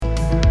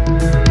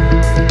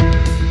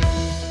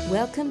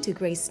Welcome to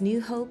Grace New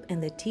Hope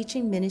and the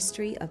teaching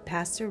ministry of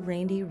Pastor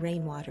Randy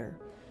Rainwater.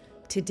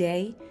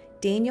 Today,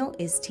 Daniel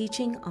is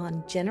teaching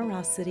on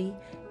generosity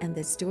and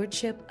the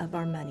stewardship of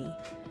our money.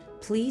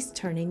 Please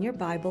turn in your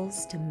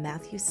Bibles to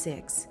Matthew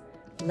 6.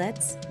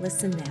 Let's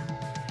listen now.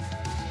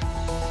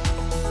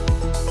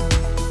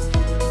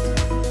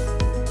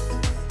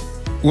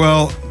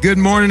 Well, good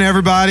morning,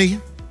 everybody.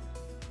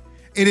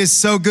 It is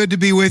so good to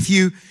be with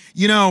you.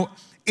 You know,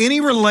 any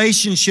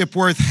relationship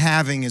worth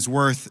having is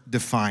worth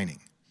defining.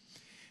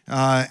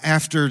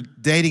 After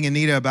dating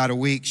Anita about a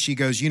week, she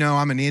goes,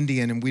 I'm an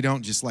Indian and we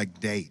don't just like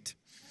date.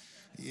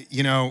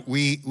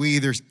 We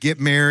either get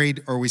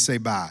married or we say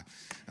bye.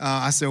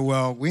 I said,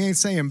 well, we ain't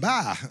saying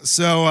bye.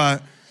 So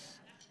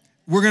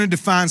we're going to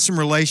define some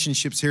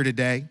relationships here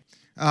today.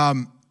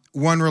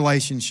 One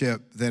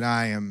relationship that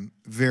I am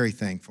very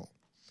thankful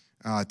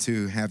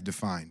to have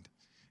defined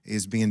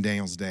is being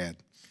Daniel's dad.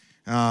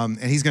 And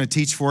he's going to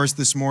teach for us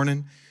this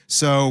morning.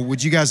 So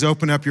would you guys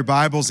open up your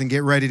Bibles and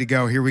get ready to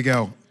go? Here we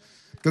go.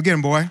 Go get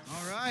him, boy.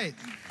 All right.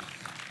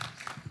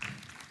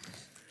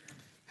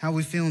 How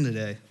we feeling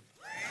today?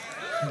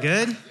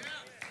 Good?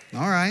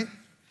 All right.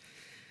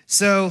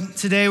 So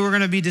today we're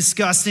going to be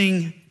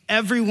discussing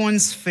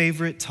everyone's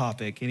favorite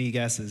topic. Any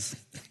guesses?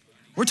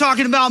 We're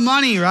talking about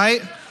money,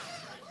 right?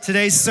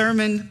 Today's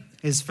sermon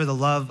is for the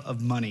love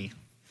of money,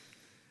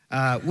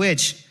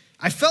 which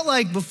I felt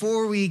like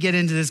before we get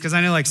into this, because I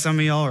know like some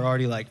of y'all are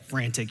already like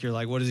frantic. You're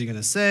like, what is he going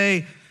to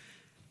say?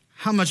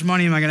 How much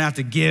money am I going to have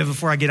to give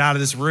before I get out of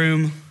this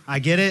room? I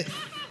get it.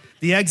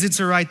 The exits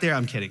are right there.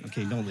 I'm kidding.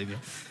 Okay, don't leave you.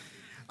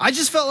 I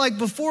just felt like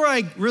before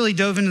I really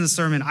dove into the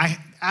sermon,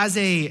 as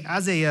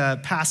a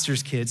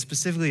pastor's kid,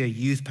 specifically a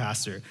youth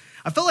pastor,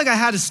 I felt like I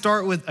had to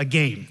start with a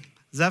game.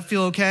 Does that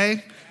feel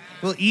okay?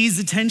 We'll ease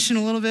the tension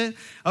a little bit.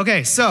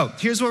 Okay, so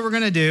here's what we're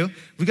going to do.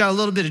 We got a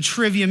little bit of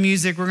trivia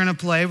music we're going to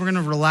play. We're going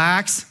to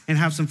relax and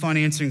have some fun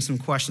answering some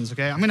questions,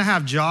 okay? I'm going to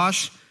have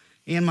Josh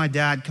and my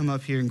dad come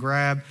up here and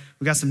grab.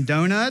 We got some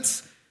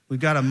donuts.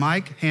 We've got a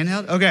mic,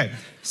 handheld. Okay,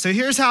 so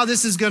here's how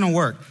this is gonna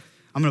work.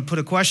 I'm gonna put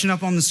a question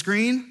up on the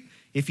screen.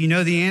 If you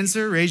know the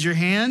answer, raise your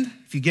hand.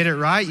 If you get it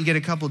right, you get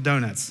a couple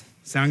donuts.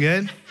 Sound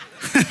good?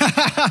 No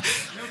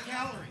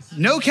calories.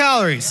 No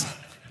calories.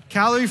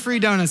 Calorie-free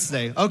donuts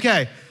today.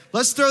 Okay,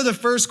 let's throw the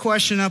first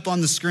question up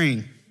on the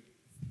screen.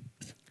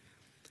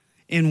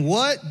 In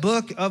what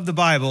book of the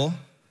Bible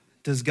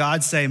does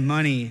God say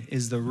money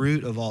is the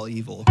root of all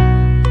evil?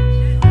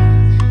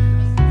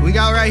 We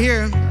got right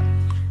here.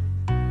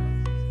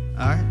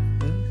 All right.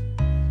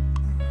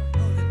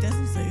 Oh, it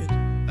doesn't say it.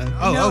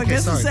 Okay, it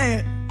doesn't sorry. say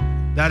it.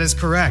 That is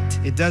correct.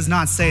 It does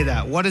not say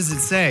that. What does it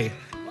say?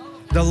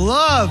 The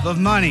love of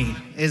money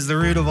is the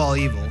root of all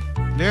evil.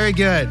 Very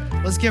good.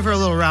 Let's give her a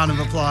little round of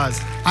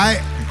applause.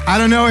 I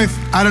don't know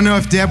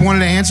if Deb wanted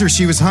to answer.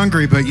 She was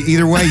hungry, but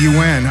either way, you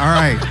win. All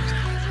right.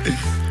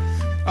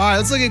 All right,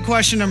 let's look at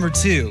question number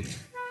 2.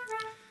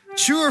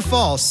 True or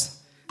false?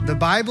 The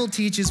Bible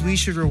teaches we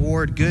should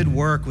reward good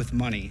work with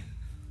money.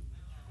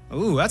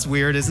 Ooh, that's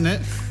weird, isn't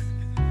it?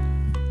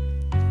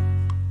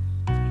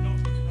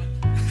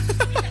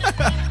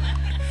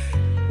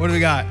 What do we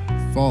got?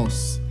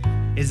 False.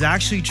 It's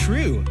actually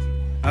true,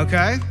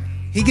 okay?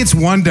 He gets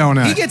one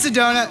donut. He gets a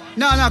donut.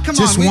 No, come on.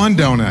 Just one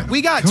donut.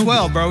 We got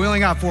 12, bro. We only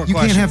got 4 You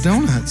questions. can't have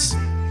donuts.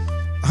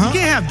 Huh? You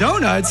can't have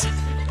donuts?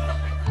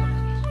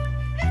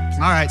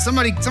 All right,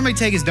 somebody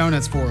take his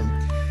donuts for him.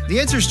 The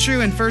answer is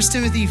true in 1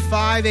 Timothy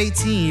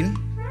 5:18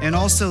 and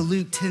also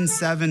Luke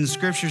 10:7. The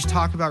scriptures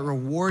talk about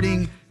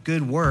rewarding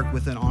good work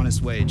with an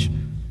honest wage.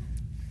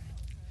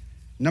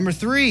 Number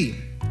 3.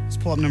 Let's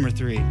pull up number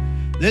 3.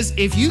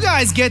 If you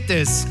guys get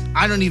this,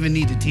 I don't even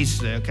need to teach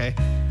today, okay?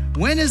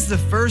 When is the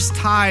first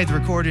tithe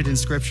recorded in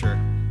scripture?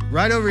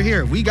 Right over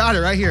here. We got it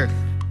right here.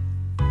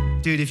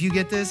 Dude, if you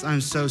get this,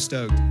 I'm so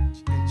stoked.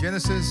 In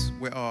Genesis,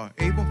 with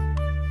Abel.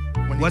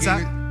 What's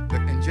that?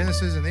 In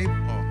Genesis and Abel,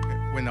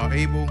 when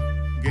Abel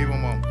gave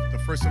him the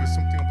first of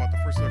something about the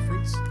first of the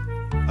fruits.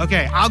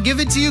 Okay, I'll give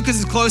it to you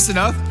because it's close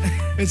enough.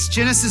 It's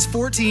Genesis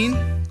 14.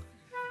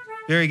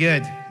 Very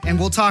good. And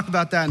we'll talk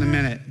about that in a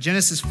minute.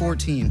 Genesis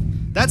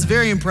 14. That's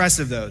very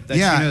impressive, though, that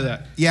you know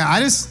that. Yeah,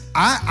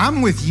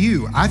 I'm with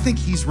you. I think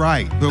he's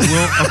right, but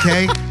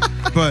okay?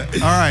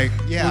 But, all right,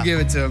 yeah. We'll give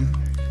it to him.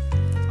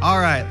 All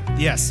right,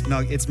 yes,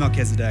 it's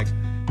Melchizedek.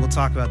 We'll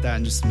talk about that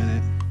in just a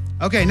minute.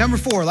 Okay, number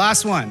 4,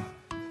 last one.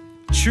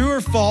 True or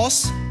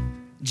false?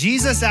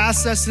 Jesus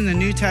asked us in the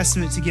New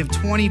Testament to give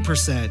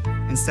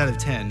 20% instead of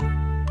 10.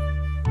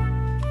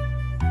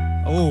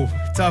 Oh,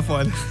 tough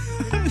one.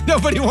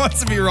 Nobody wants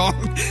to be wrong.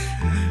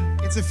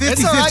 It's a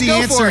 50-50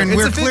 answer, and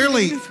we're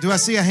clearly, do I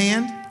see a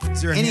hand?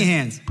 Is there a Any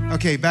hands?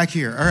 Okay, back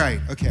here. All right,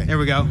 okay. There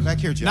we go. Back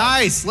here, Josh.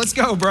 Nice, let's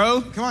go,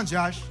 bro. Come on,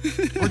 Josh.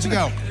 Where'd you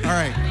go? All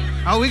right.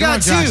 Oh, we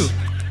got 2.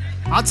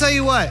 I'll tell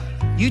you what.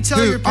 You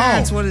tell your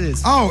parents what it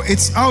is.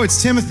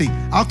 It's Timothy.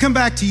 I'll come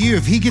back to you.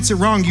 If he gets it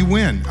wrong, you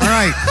win. All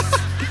right.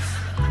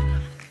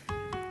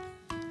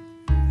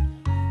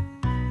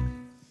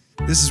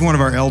 This is one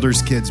of our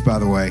elders' kids, by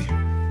the way.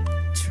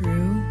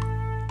 True.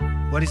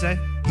 What'd he say?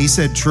 He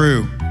said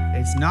true.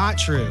 It's not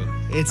true.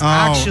 It's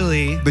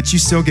actually, But you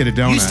still get a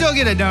donut. you still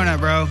get a donut,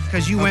 bro,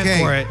 because you went Okay.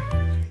 for it.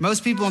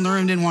 Most people in the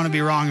room didn't want to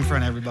be wrong in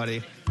front of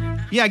everybody.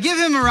 Yeah, give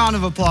him a round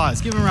of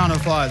applause. Give him a round of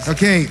applause.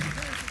 Okay.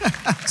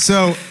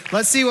 So,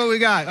 Let's see what we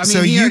got. I mean,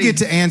 so he you already- get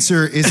to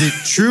answer, is it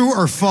true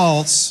or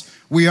false?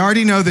 We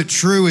already know that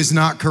true is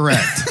not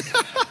correct.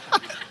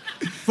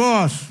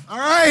 False. All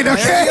right,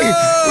 okay.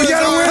 We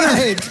got a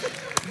winner.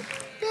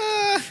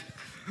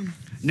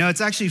 No,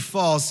 it's actually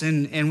false,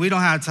 and we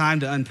don't have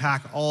time to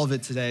unpack all of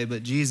it today,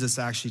 but Jesus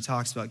actually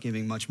talks about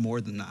giving much more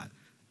than that.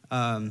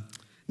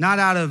 Not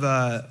out of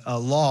a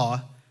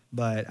law,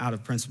 but out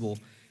of principle.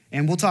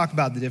 And we'll talk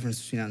about the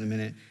difference between that in a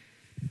minute.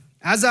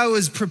 As I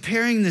was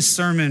preparing this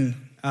sermon,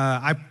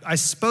 I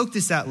spoke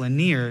this at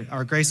Lanier,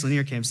 our Grace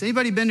Lanier campus.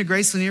 Anybody been to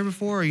Grace Lanier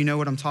before, or you know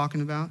what I'm talking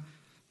about?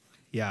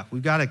 Yeah,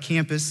 we've got a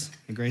campus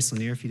at Grace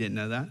Lanier, if you didn't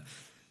know that.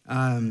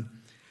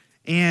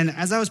 And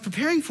as I was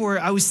preparing for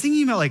it, I was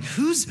thinking about like,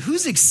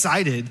 who's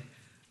excited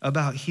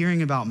about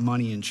hearing about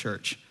money in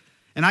church?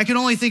 And I could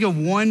only think of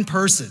one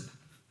person,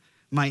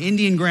 my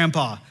Indian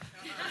grandpa.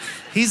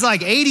 He's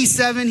like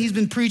 87, he's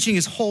been preaching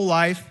his whole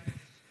life.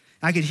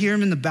 I could hear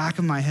him in the back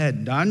of my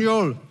head,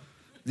 Daniel,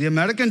 the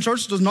American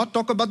church does not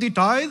talk about the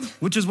tithe,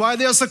 which is why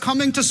they are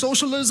succumbing to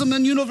socialism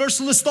and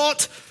universalist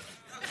thought.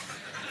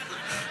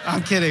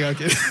 I'm kidding.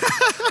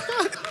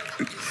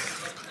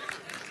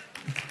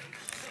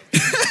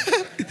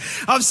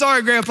 I'm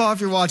sorry, Grandpa, if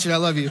you're watching. I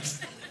love you.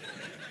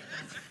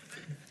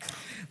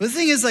 But the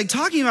thing is, like,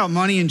 talking about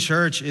money in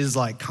church is,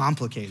 like,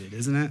 complicated,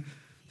 isn't it?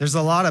 There's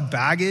a lot of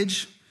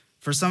baggage.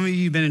 For some of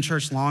you who've been in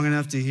church long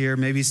enough to hear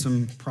maybe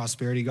some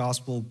prosperity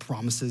gospel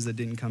promises that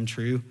didn't come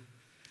true.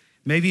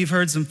 Maybe you've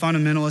heard some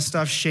fundamentalist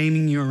stuff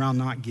shaming you around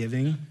not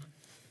giving.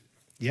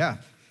 Yeah,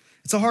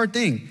 it's a hard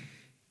thing.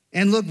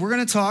 And look, we're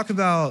going to talk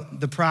about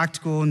the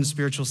practical and the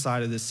spiritual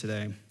side of this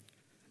today.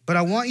 But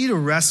I want you to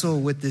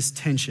wrestle with this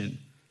tension.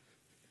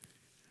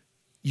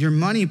 Your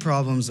money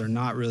problems are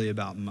not really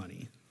about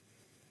money.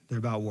 They're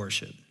about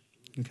worship,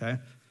 okay?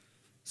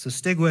 So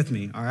stick with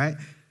me, all right?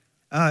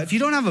 If you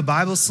don't have a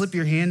Bible, slip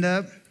your hand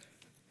up.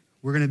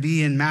 We're going to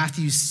be in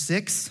Matthew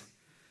 6,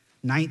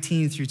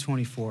 19 through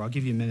 24. I'll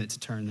give you a minute to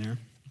turn there.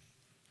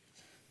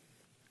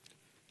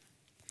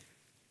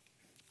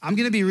 I'm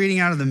going to be reading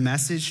out of the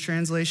Message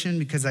translation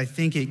because I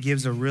think it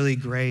gives a really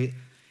great,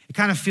 it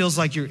kind of feels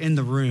like you're in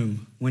the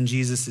room when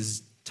Jesus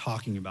is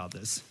talking about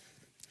this.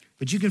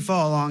 But you can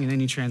follow along in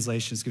any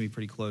translation. It's going to be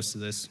pretty close to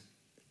this.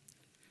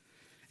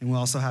 And we'll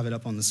also have it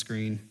up on the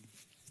screen.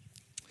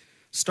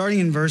 Starting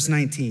in verse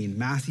 19,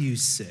 Matthew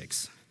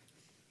 6.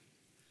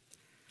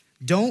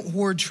 Don't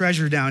hoard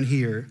treasure down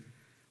here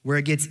where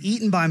it gets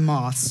eaten by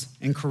moths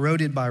and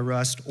corroded by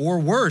rust, or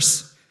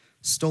worse,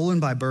 stolen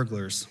by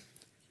burglars.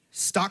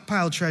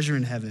 Stockpile treasure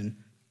in heaven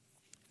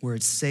where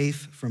it's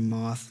safe from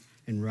moth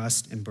and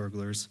rust and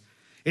burglars.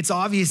 It's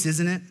obvious,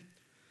 isn't it?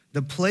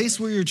 The place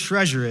where your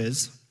treasure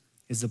is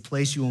the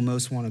place you will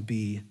most want to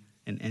be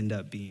and end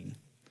up being.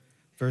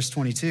 Verse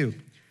 22.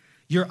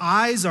 Your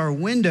eyes are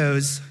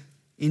windows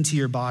into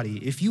your body.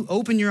 If you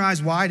open your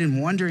eyes wide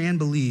in wonder and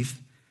belief,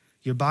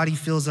 your body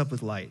fills up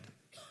with light.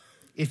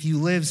 If you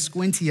live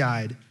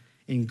squinty-eyed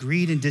in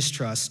greed and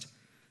distrust,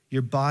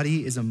 your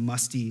body is a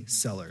musty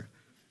cellar.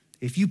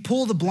 If you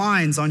pull the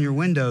blinds on your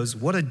windows,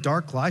 what a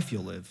dark life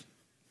you'll live.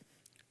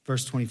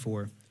 Verse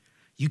 24,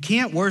 you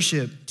can't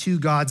worship two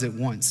gods at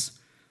once.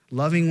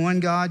 Loving one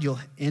God, you'll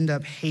end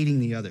up hating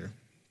the other.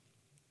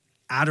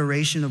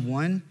 Adoration of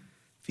one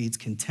feeds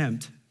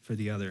contempt for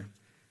the other.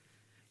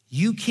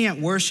 You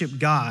can't worship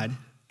God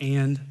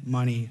and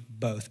money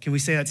both. Can we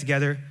say that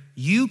together?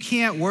 You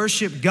can't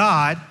worship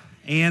God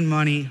and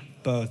money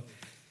both.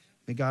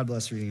 May God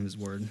bless the reading of his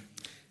word.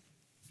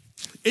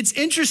 It's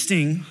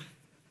interesting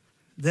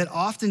that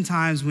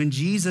oftentimes when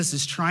Jesus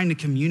is trying to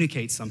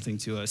communicate something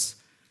to us,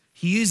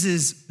 he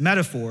uses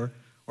metaphor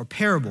or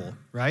parable,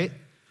 right?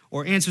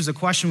 Or answers a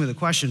question with a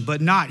question, but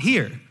not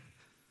here.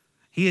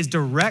 He is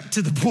direct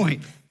to the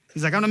point.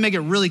 He's like, I'm gonna make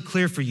it really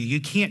clear for you.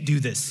 You can't do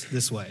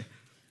this way.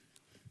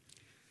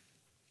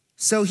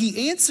 So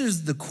he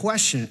answers the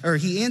question,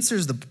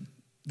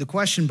 the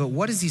question, but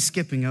what is he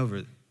skipping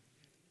over?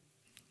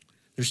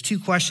 There's two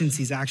questions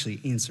he's actually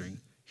answering.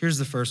 Here's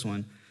the first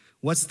one.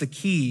 What's the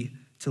key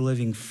to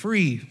living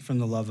free from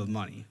the love of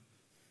money?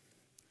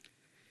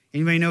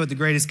 Anybody know what the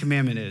greatest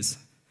commandment is?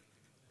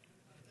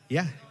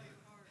 Yeah,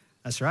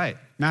 that's right.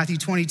 Matthew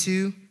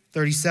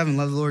 22:37,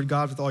 love the Lord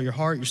God with all your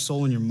heart, your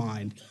soul, and your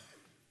mind.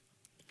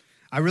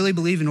 I really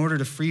believe in order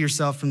to free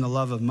yourself from the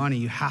love of money,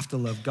 you have to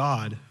love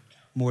God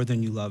more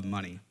than you love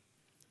money.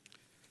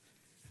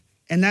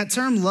 And that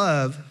term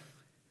love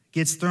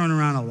gets thrown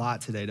around a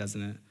lot today,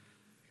 doesn't it?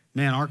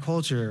 Man, our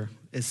culture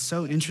is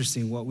so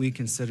interesting what we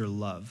consider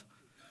love.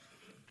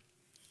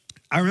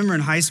 I remember in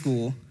high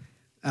school,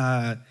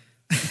 I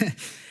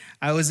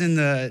was in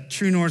the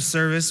True North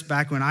service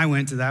back when I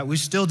went to that. We're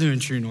still doing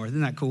True North.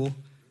 Isn't that cool?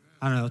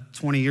 I don't know,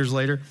 20 years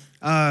later.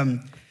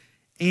 And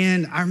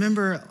I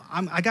remember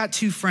I got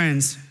two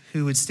friends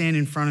who would stand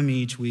in front of me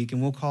each week,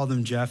 and we'll call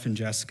them Jeff and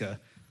Jessica,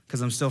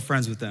 because I'm still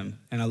friends with them,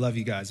 and I love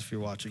you guys if you're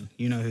watching.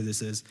 You know who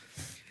this is.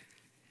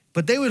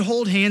 But they would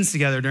hold hands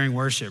together during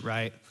worship,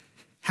 right?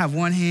 Have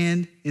one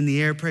hand in the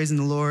air praising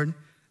the Lord,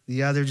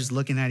 the other just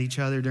looking at each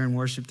other during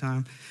worship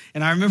time.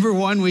 And I remember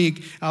one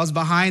week I was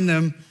behind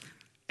them,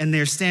 and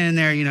they're standing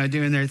there,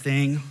 doing their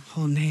thing,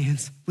 holding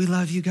hands. We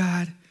love you,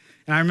 God.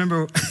 And I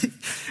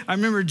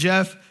remember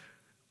Jeff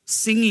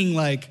singing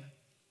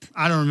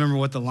I don't remember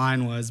what the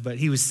line was, but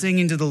he was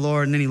singing to the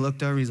Lord, and then he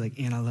looked over, he's like,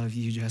 and I love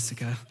you,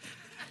 Jessica.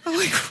 I'm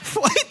like,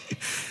 what?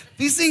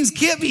 These things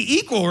can't be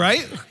equal,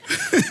 right?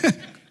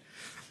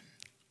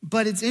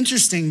 But it's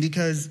interesting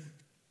because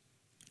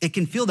it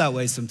can feel that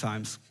way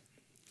sometimes.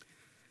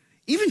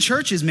 Even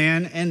churches,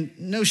 man, and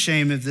no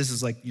shame if this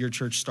is your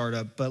church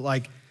startup, but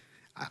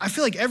I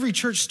feel like every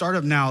church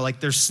startup now,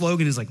 their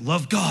slogan is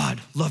love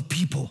God, love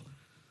people.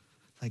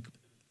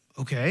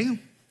 Okay,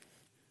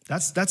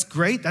 that's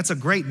great. That's a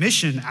great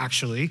mission,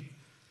 actually.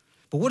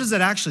 But what does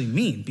that actually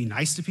mean? Be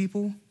nice to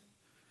people?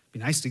 Be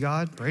nice to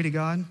God? Pray to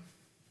God?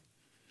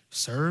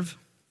 Serve?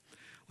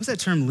 What's that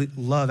term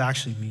love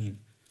actually mean?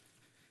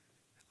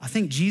 I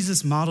think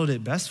Jesus modeled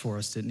it best for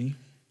us, didn't he?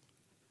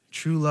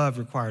 True love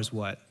requires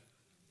what?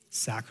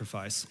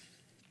 Sacrifice.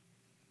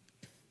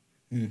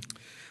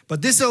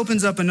 But this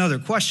opens up another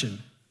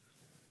question.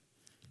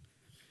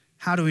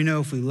 How do we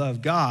know if we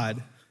love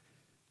God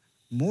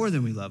more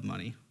than we love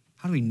money?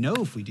 How do we know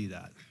if we do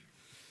that?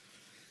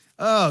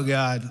 Oh,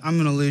 God, I'm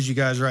going to lose you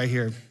guys right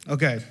here.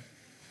 Okay.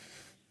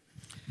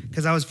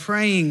 Because I was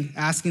praying,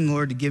 asking the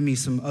Lord to give me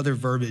some other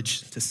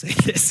verbiage to say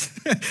this.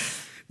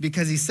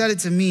 Because he said it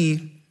to me,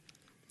 and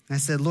I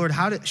said, Lord,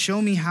 show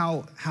me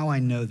how I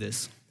know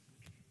this.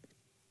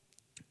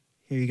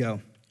 Here you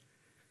go.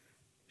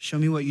 Show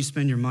me what you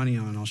spend your money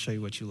on, and I'll show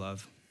you what you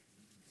love.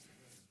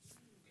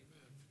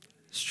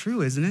 It's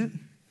true, isn't it?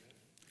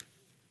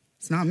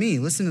 It's not me.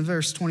 Listen to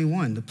verse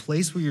 21. The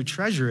place where your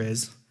treasure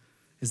is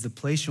the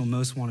place you'll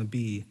most want to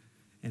be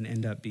and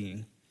end up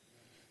being.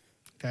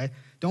 Okay?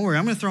 Don't worry,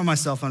 I'm going to throw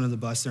myself under the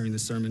bus during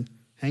this sermon.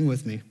 Hang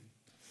with me.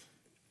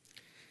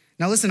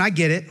 Now listen, I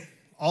get it.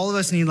 All of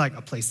us need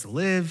a place to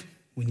live.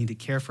 We need to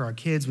care for our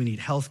kids. We need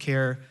health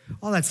care,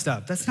 all that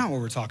stuff. That's not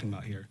what we're talking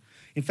about here.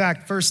 In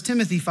fact, 1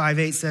 Timothy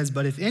 5:8 says,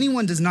 but if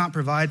anyone does not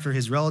provide for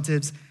his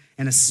relatives,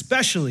 and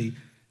especially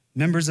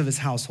members of his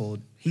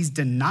household, he's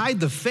denied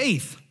the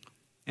faith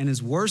and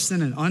is worse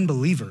than an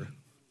unbeliever.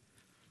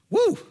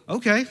 Woo,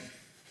 okay.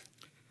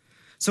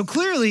 So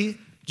clearly,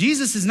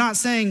 Jesus is not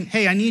saying,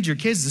 hey, I need your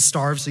kids to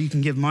starve so you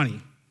can give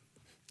money.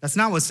 That's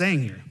not what's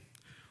saying here.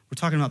 We're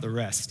talking about the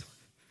rest.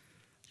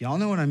 Y'all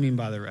know what I mean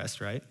by the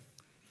rest, right?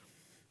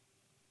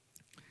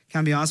 Can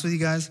I be honest with you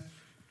guys?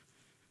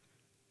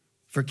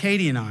 For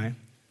Katie and I,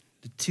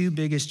 the two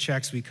biggest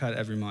checks we cut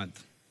every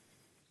month,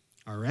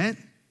 our rent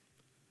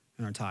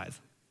and our tithe.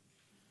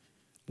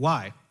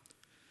 Why?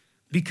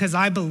 Because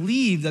I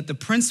believe that the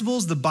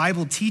principles the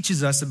Bible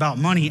teaches us about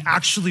money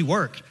actually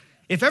work.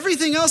 If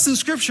everything else in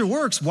Scripture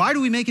works, why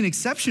do we make an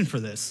exception for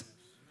this?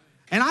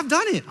 And I've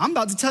done it. I'm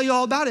about to tell you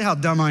all about it, how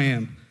dumb I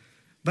am.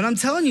 But I'm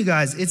telling you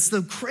guys, it's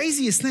the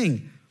craziest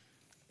thing.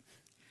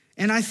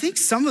 And I think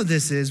some of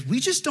this is we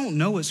just don't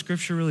know what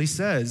Scripture really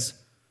says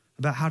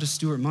about how to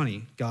steward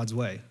money God's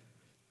way.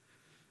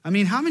 I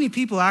mean, how many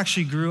people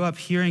actually grew up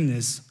hearing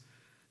this?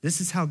 This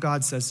is how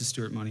God says to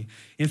steward money.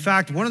 In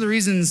fact, one of the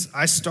reasons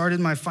I started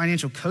my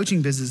financial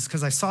coaching business is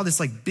because I saw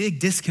this big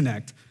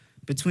disconnect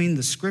between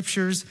the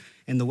Scriptures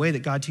and the way that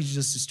God teaches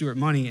us to steward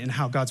money and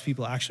how God's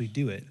people actually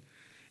do it.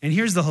 And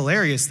here's the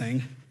hilarious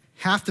thing.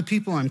 Half the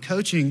people I'm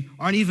coaching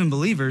aren't even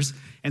believers,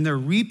 and they're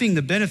reaping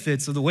the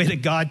benefits of the way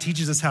that God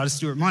teaches us how to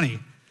steward money.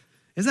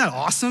 Isn't that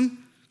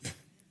awesome?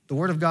 The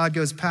Word of God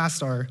goes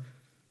past our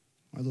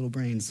little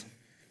brains.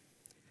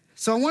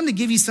 So I wanted to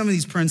give you some of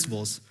these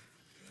principles.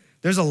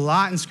 There's a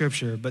lot in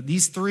Scripture, but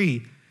these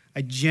three,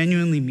 I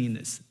genuinely mean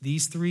this.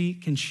 These three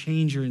can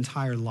change your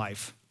entire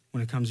life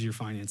when it comes to your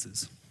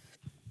finances.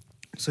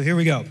 So here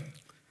we go.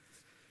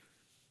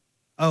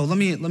 Oh, let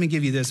me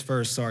give you this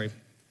first, sorry.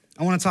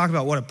 I want to talk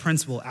about what a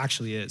principle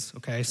actually is,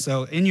 okay?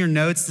 So in your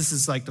notes, this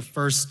is the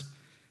first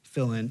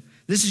fill-in.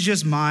 This is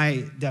just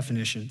my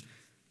definition.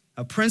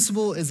 A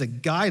principle is a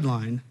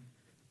guideline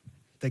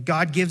that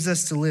God gives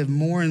us to live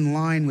more in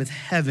line with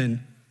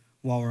heaven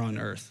while we're on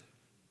earth.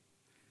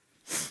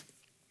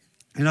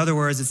 In other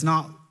words, it's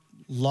not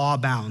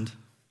law-bound.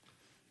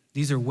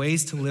 These are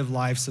ways to live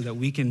life so that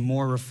we can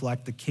more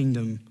reflect the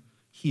kingdom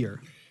here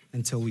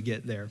until we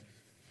get there.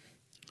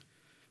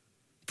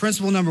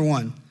 Principle number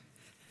 1,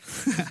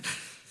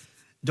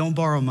 don't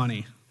borrow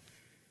money.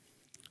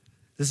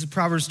 This is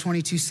Proverbs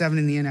 22:7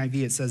 in the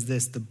NIV. It says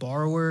this, the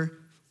borrower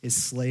is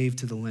slave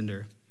to the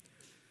lender.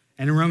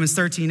 And in Romans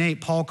 13:8,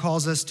 Paul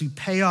calls us to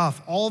pay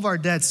off all of our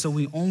debts so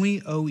we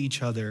only owe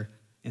each other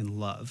in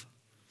love.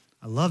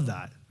 I love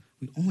that.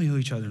 We only owe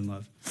each other in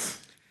love.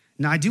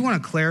 Now, I do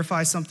want to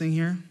clarify something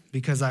here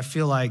because I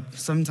feel like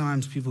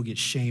sometimes people get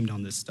shamed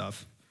on this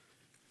stuff.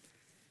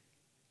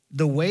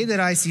 The way that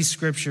I see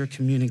Scripture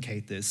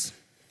communicate this,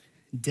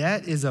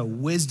 debt is a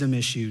wisdom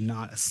issue,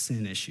 not a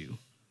sin issue,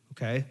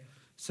 okay?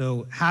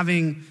 So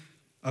having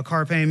a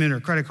car payment or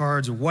credit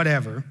cards or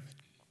whatever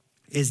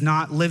is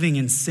not living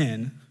in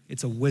sin.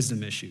 It's a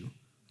wisdom issue,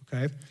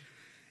 okay?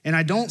 And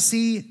I don't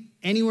see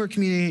anywhere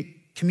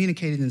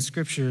communicated in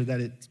Scripture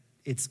that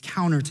it's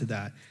counter to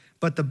that.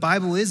 But the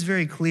Bible is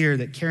very clear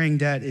that carrying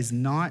debt is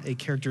not a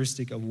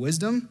characteristic of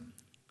wisdom,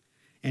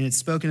 and it's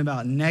spoken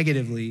about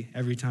negatively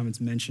every time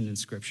it's mentioned in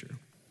Scripture,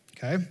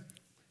 okay?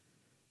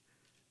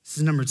 This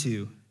is number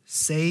 2,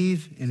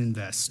 save and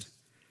invest.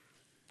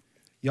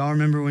 Y'all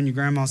remember when your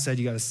grandma said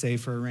you got to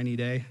save for a rainy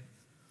day?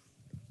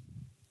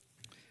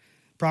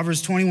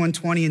 Proverbs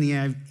 21:20 in the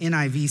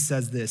NIV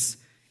says this,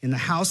 "In the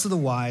house of the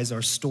wise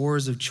are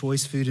stores of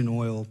choice food and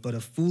oil, but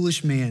a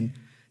foolish man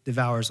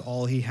devours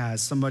all he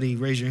has." Somebody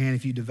raise your hand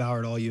if you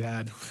devoured all you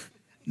had.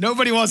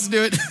 Nobody wants to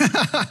do it.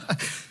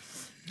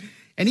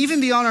 And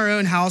even beyond our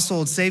own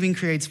household, saving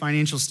creates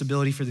financial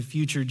stability for the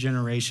future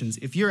generations.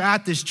 If you're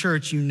at this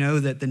church, you know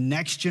that the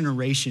next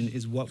generation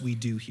is what we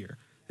do here.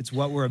 It's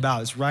what we're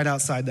about. It's right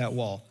outside that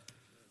wall.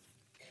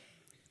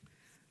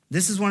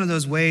 This is one of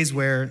those ways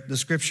where the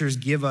Scriptures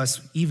give us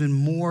even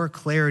more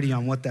clarity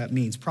on what that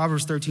means.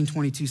 Proverbs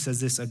 13:22 says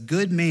this, "A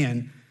good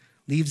man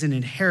leaves an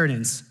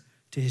inheritance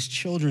to his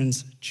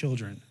children's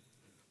children."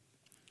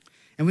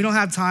 And we don't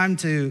have time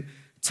to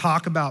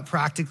talk about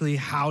practically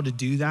how to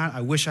do that.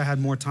 I wish I had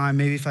more time.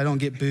 Maybe if I don't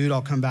get booed,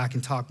 I'll come back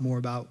and talk more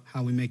about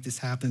how we make this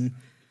happen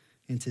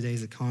in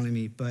today's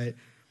economy. But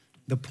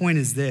the point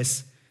is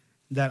this,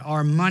 that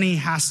our money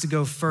has to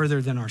go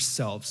further than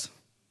ourselves.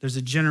 There's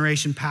a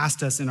generation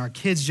past us and our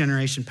kids'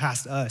 generation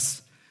past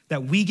us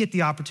that we get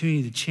the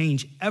opportunity to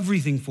change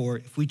everything for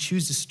if we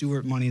choose to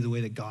steward money the way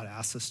that God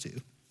asks us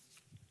to.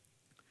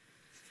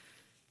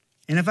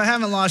 And if I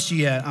haven't lost you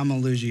yet, I'm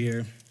gonna lose you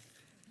here.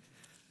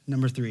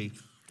 Number 3,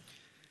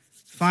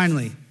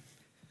 finally,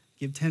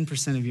 give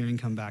 10% of your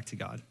income back to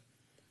God.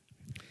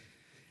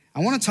 I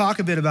wanna talk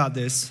a bit about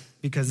this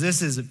because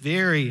this is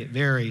very,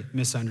 very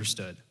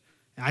misunderstood.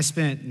 I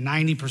spent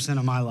 90%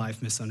 of my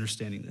life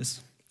misunderstanding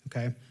this,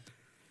 okay?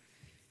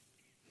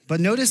 But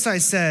notice I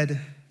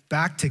said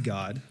back to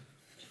God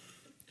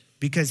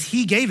because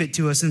he gave it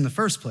to us in the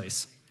first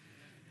place,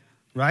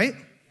 right?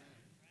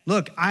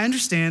 Look, I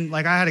understand,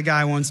 like I had a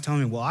guy once tell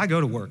me, well, I go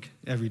to work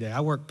every day. I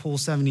work pull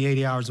 70,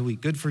 80 hours a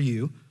week. Good for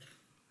you.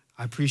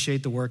 I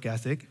appreciate the work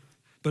ethic.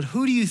 But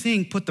who do you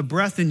think put the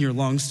breath in your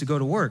lungs to go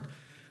to work?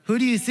 Who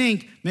do you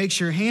think makes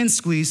your hands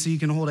squeeze so you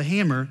can hold a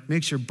hammer,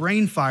 makes your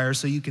brain fire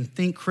so you can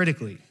think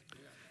critically?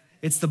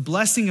 It's the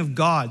blessing of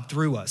God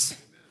through us.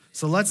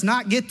 So let's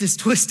not get this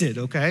twisted,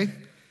 okay?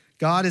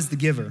 God is the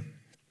giver.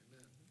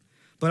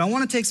 But I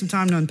want to take some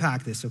time to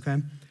unpack this,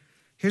 okay?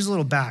 Here's a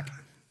little back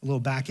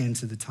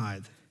into the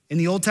tithe. In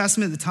the Old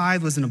Testament, the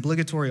tithe was an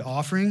obligatory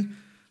offering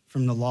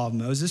from the law of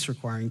Moses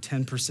requiring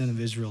 10% of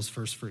Israel's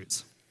first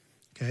fruits,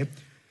 okay?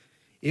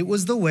 It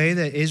was the way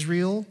that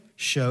Israel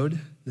showed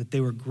that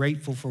they were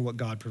grateful for what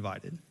God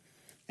provided.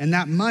 And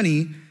that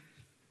money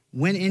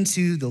went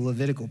into the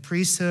Levitical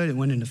priesthood, it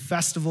went into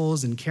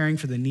festivals and caring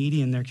for the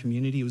needy in their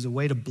community. It was a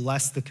way to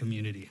bless the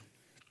community.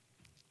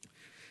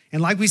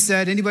 And like we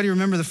said, anybody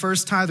remember the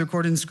first tithe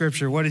recorded in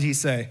Scripture? What did he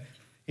say?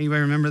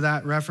 Anybody remember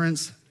that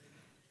reference?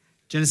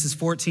 Genesis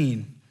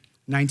 14,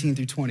 19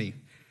 through 20.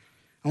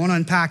 I want to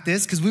unpack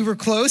this because we were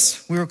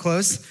close.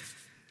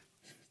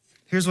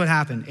 Here's what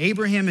happened.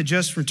 Abraham had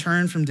just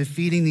returned from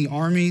defeating the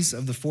armies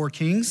of the 4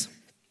 kings,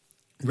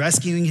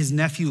 rescuing his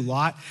nephew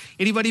Lot.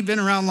 Anybody been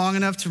around long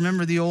enough to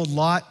remember the old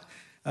Lot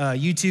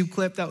YouTube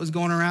clip that was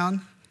going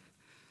around?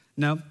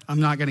 No, I'm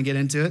not going to get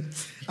into it.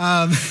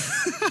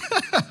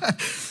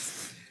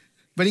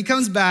 But he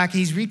comes back,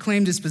 he's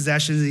reclaimed his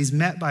possessions, and he's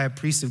met by a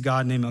priest of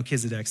God named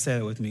Melchizedek. Say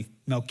that with me.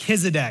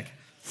 Melchizedek.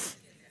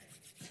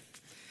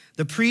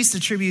 The priest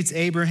attributes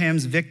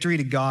Abraham's victory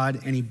to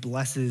God, and he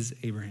blesses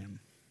Abraham.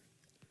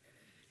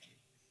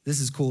 This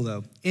is cool,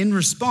 though. In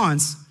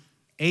response,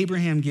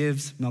 Abraham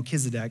gives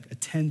Melchizedek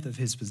 1/10 of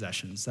his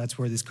possessions. That's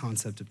where this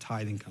concept of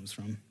tithing comes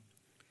from.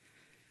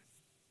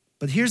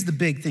 But here's the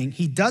big thing.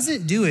 He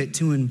doesn't do it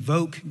to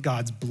invoke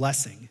God's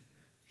blessing.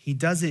 He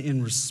does it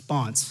in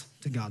response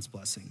to God's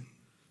blessing.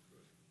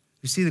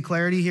 You see the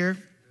clarity here?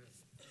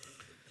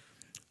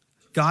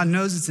 God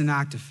knows it's an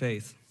act of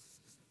faith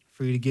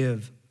for you to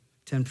give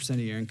 10%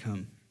 of your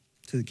income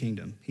to the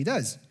kingdom. He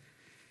does.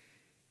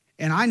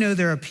 And I know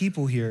there are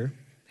people here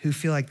who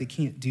feel like they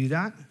can't do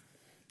that,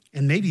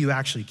 and maybe you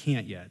actually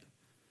can't yet.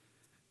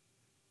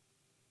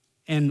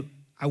 And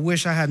I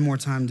wish I had more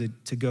time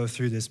to go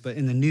through this, but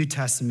in the New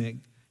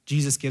Testament,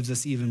 Jesus gives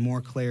us even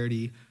more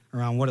clarity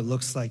around what it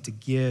looks like to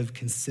give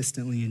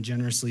consistently and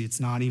generously.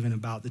 It's not even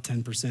about the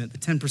 10%. The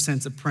 10%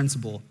 is a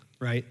principle,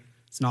 right?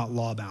 It's not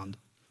law-bound.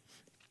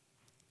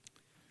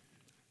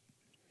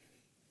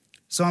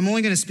 So I'm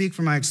only going to speak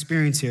from my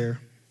experience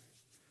here,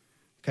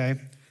 okay,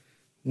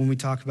 when we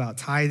talk about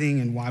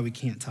tithing and why we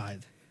can't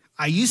tithe.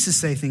 I used to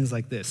say things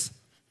like this.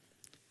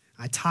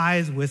 I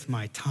tithe with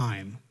my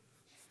time,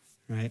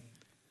 right?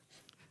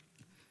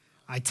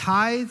 I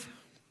tithe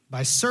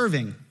by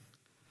serving.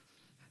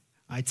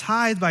 I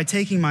tithe by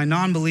taking my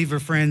non-believer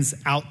friends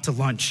out to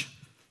lunch.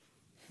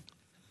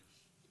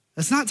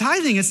 That's not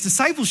tithing, it's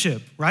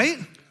discipleship, right?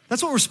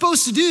 That's what we're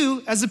supposed to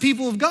do as the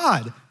people of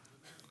God.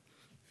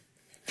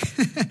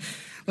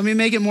 Let me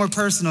make it more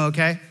personal,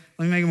 okay?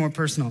 Let me make it more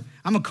personal.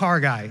 I'm a car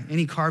guy.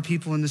 Any car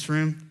people in this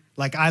room?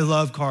 Like, I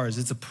love cars.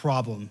 It's a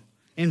problem.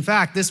 In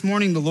fact, this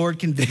morning, the Lord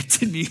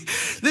convicted me.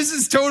 This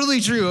is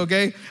totally true,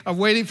 okay? I'm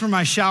waiting for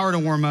my shower to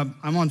warm up.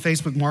 I'm on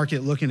Facebook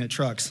Market looking at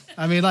trucks.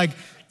 I mean, like,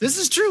 this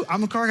is true.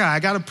 I'm a car guy. I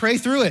got to pray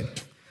through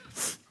it.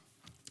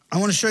 I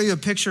want to show you a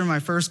picture of my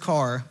first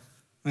car,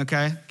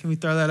 okay? Can we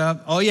throw that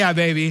up? Oh, yeah,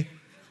 baby.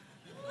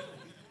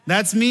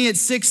 That's me at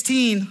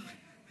 16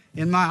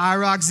 in my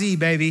IROC Z,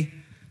 baby.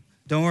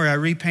 Don't worry, I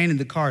repainted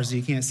the car so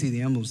you can't see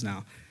the emblems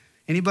now.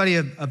 Anybody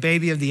a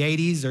baby of the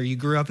 80s or you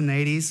grew up in the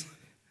 80s?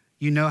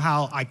 You know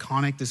how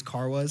iconic this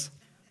car was?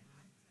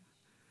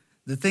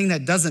 The thing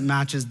that doesn't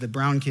match is the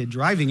brown kid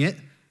driving it.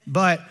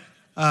 But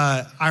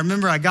I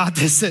remember I got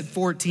this at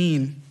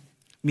 14.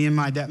 Me and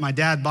my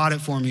dad bought it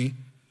for me.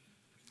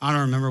 I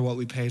don't remember what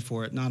we paid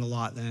for it. Not a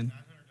lot then.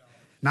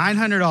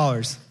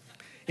 $900.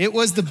 It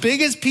was the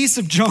biggest piece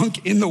of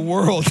junk in the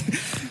world.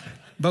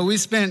 But we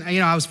spent,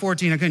 I was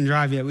 14, I couldn't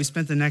drive yet. We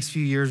spent the next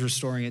few years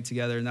restoring it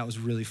together, and that was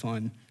really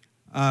fun.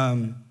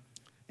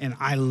 And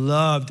I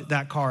loved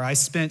that car. I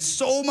spent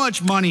so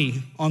much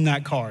money on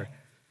that car.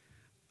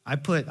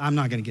 I'm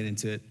not gonna get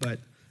into it, but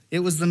it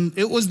was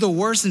the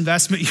worst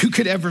investment you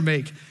could ever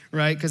make,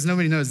 right? Because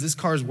nobody knows this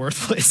car is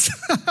worthless.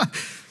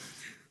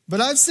 But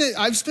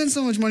I've spent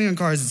so much money on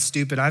cars, it's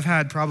stupid. I've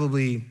had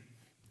probably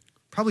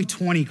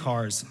 20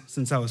 cars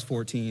since I was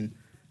 14.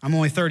 I'm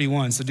only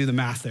 31, so do the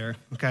math there,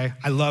 okay?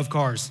 I love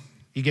cars.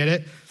 You get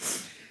it?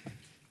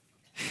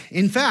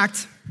 In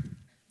fact,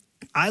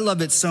 I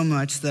love it so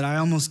much that I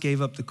almost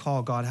gave up the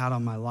call God had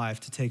on my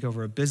life to take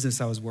over a business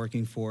I was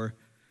working for,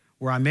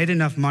 where I made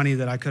enough money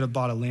that I could have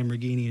bought a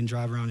Lamborghini and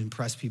drive around and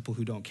impress people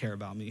who don't care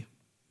about me.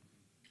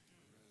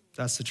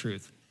 That's the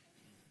truth,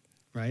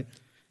 right?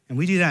 And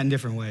we do that in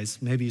different ways.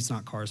 Maybe it's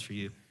not cars for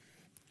you.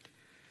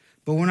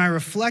 But when I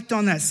reflect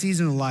on that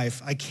season of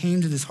life, I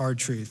came to this hard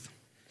truth.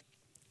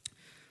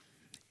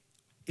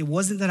 It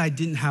wasn't that I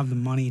didn't have the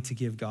money to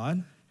give God.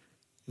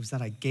 It was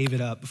that I gave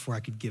it up before I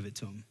could give it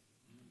to him.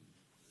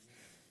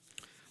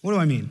 What do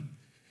I mean?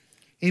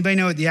 Anybody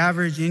know what the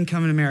average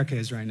income in America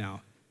is right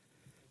now?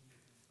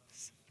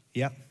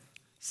 Yep,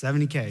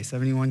 70K,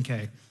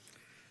 71K.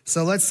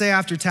 So let's say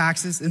after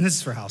taxes, and this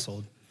is for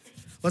household.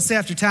 Let's say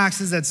after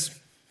taxes, that's,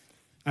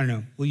 I don't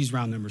know, we'll use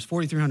round numbers,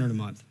 $4,300 a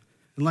month.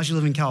 Unless you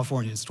live in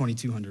California, it's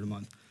 $2,200 a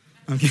month.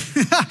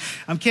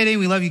 I'm kidding,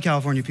 we love you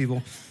California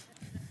people.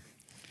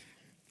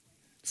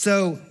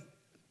 So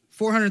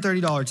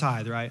 $430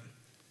 tithe, right?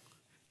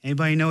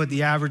 Anybody know what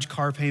the average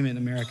car payment in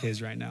America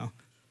is right now?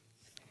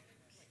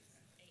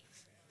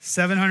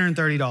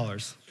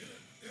 $730.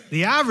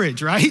 The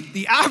average, right?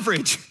 The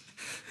average.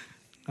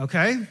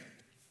 Okay?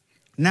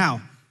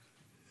 Now,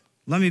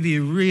 let me be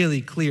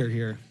really clear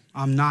here.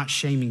 I'm not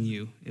shaming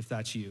you if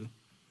that's you,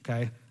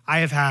 okay? I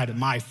have had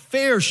my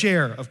fair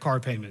share of car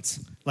payments,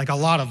 like a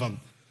lot of them,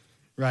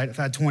 right? I've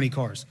had 20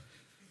 cars.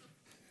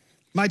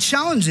 My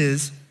challenge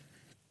is,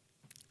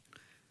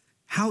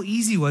 how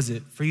easy was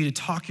it for you to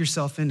talk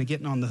yourself into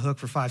getting on the hook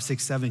for 5,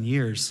 6, 7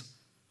 years,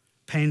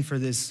 paying for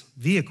this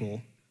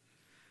vehicle?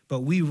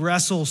 But we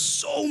wrestle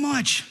so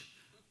much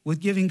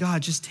with giving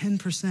God just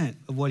 10%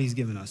 of what he's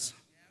given us.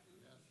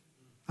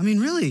 I mean,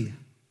 really,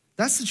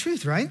 that's the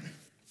truth, right?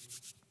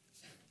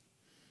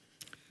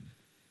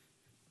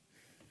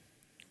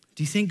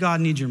 Do you think God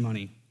needs your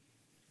money?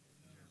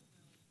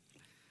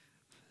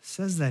 It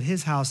says that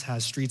his house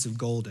has streets of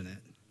gold in it.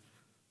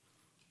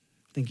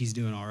 I think he's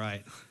doing all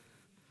right.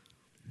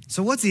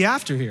 So what's he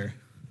after here?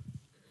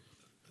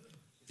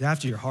 He's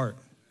after your heart.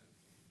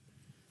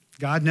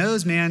 God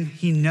knows, man.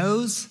 He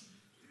knows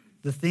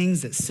the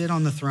things that sit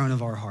on the throne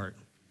of our heart.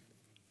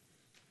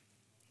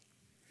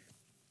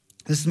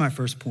 This is my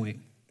first point.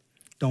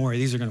 Don't worry,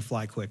 these are going to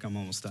fly quick. I'm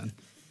almost done.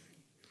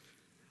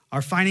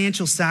 Our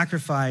financial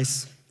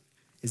sacrifice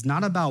is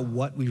not about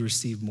what we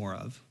receive more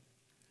of,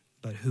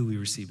 but who we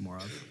receive more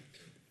of.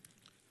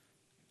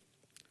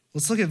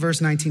 Let's look at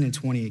verse 19 and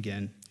 20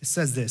 again. It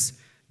says this: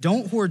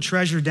 "Don't hoard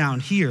treasure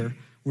down here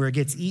where it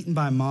gets eaten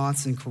by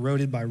moths and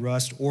corroded by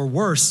rust, or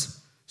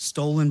worse,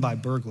 stolen by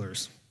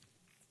burglars.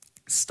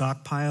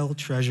 Stockpile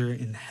treasure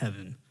in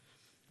heaven,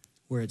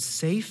 where it's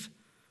safe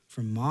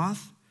from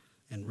moth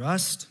and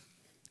rust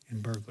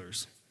and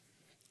burglars."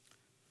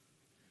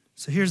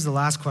 So here's the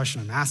last question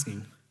I'm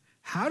asking.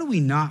 How do we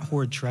not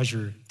hoard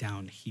treasure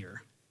down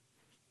here?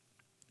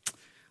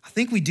 I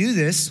think we do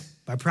this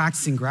by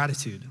practicing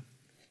gratitude.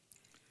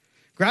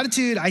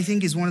 Gratitude, I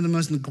think, is one of the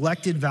most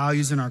neglected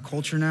values in our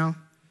culture now.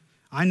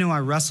 I know I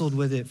wrestled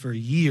with it for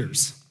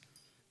years,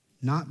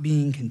 not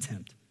being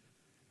content.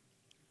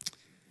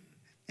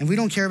 And we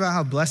don't care about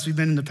how blessed we've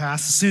been in the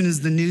past. As soon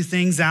as the new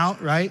thing's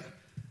out, right?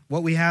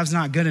 What we have is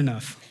not good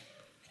enough.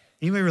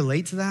 Anybody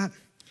relate to that?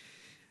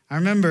 I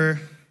remember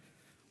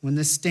when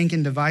this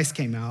stinking device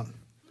came out.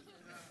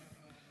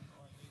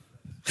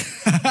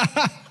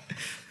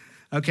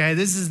 Okay,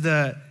 this is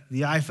the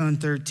iPhone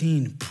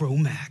 13 Pro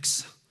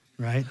Max,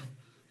 right?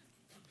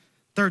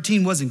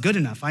 13 wasn't good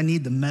enough. I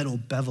need the metal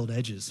beveled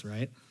edges,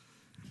 right?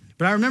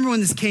 But I remember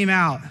when this came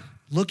out,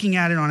 looking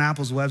at it on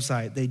Apple's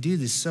website, they do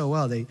this so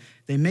well. They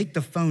make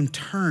the phone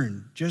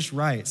turn just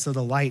right so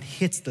the light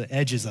hits the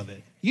edges of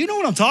it. You know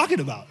what I'm talking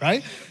about,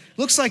 right?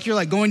 Looks like you're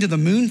like going to the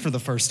moon for the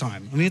first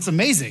time. I mean, it's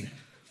amazing.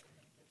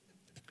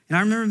 And I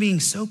remember being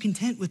so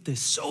content with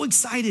this, so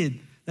excited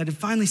that I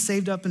finally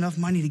saved up enough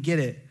money to get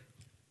it.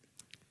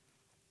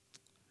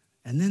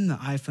 And then the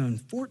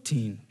iPhone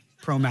 14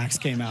 Pro Max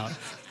came out,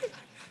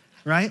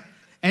 right?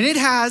 And it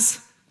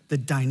has the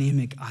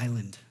dynamic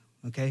island,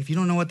 okay? If you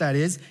don't know what that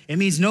is, it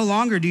means no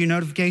longer do your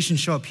notifications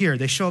show up here.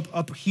 They show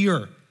up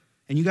here.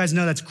 And you guys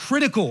know that's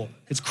critical.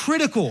 It's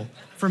critical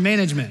for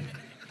management,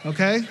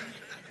 okay?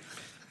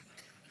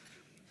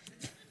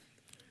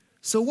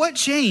 So what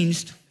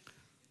changed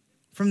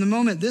from the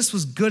moment this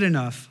was good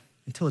enough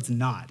until it's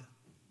not?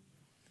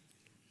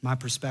 My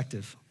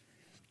perspective,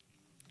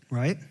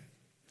 right?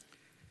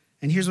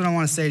 And here's what I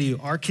want to say to you.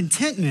 Our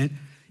contentment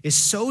is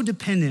so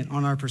dependent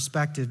on our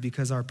perspective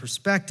because our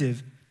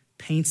perspective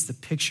paints the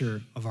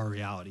picture of our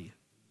reality.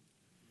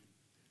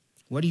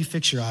 What do you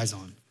fix your eyes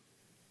on?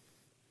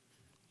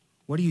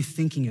 What are you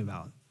thinking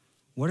about?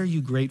 What are you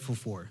grateful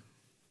for?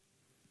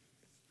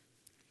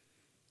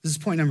 This is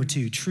point number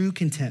 2. True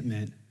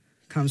contentment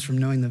comes from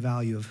knowing the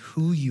value of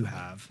who you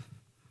have,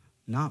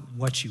 not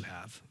what you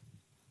have.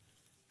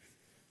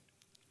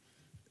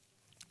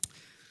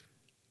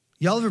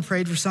 Y'all ever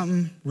prayed for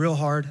something real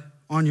hard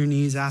on your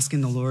knees,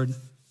 asking the Lord,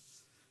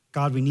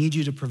 God, we need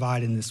you to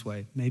provide in this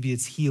way. Maybe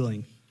it's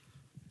healing.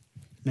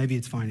 Maybe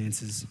it's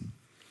finances.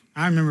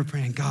 I remember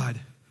praying, God,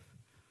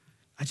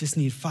 I just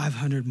need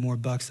 $500 more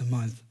a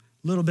month.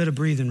 A little bit of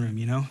breathing room,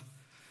 you know? A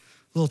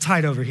little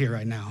tight over here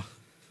right now.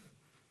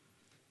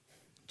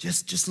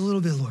 Just a little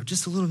bit, Lord.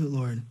 Just a little bit,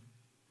 Lord.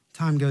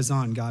 Time goes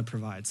on, God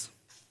provides.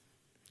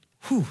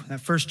 Whew,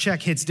 that first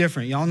check hits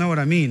different. Y'all know what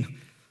I mean.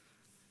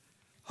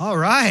 All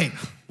right,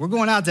 we're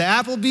going out to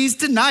Applebee's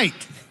tonight.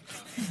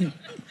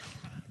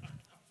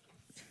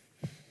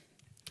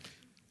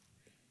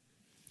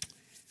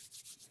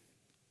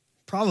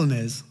 Problem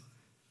is,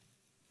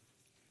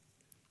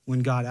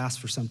 when God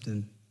asks for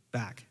something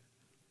back.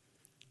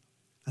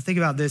 I think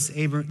about this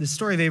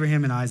story of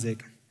Abraham and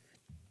Isaac.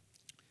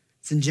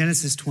 It's in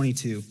Genesis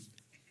 22.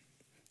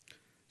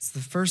 It's the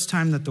first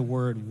time that the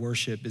word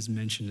worship is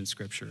mentioned in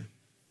Scripture.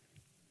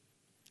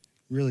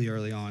 Really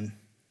early on.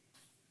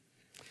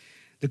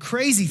 The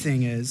crazy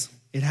thing is,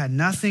 it had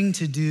nothing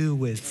to do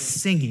with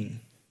singing,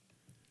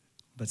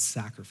 but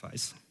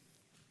sacrifice.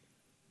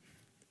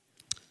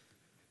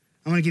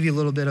 I'm going to give you a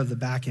little bit of the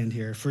back end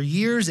here. For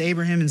years,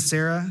 Abraham and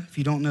Sarah, if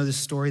you don't know this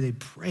story, they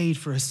prayed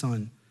for a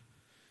son.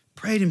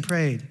 Prayed and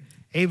prayed.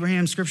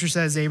 Abraham, Scripture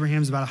says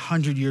Abraham's about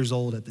 100 years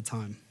old at the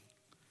time.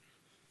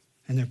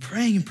 And they're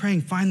praying and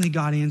praying. Finally,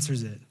 God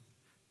answers it.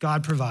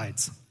 God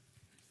provides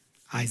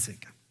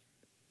Isaac.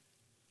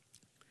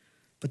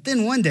 But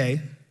then one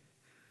day,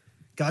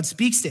 God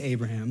speaks to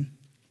Abraham, and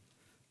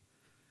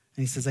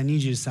he says, I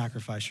need you to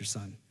sacrifice your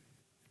son.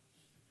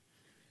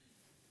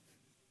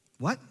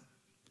 What?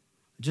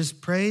 I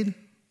just prayed.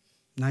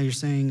 Now you're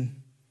saying,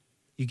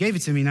 you gave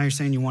it to me, now you're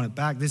saying you want it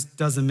back. This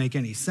doesn't make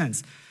any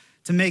sense.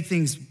 To make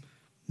things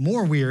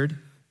more weird,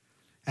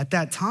 at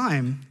that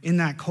time, in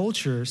that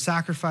culture,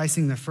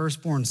 sacrificing the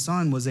firstborn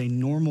son was a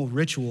normal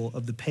ritual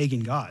of the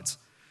pagan gods.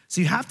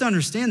 So you have to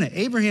understand that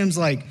Abraham's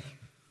like,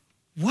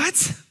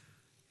 what?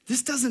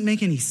 This doesn't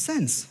make any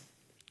sense.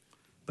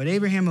 But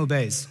Abraham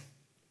obeys.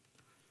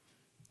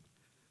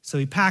 So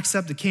he packs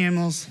up the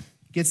camels,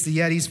 gets the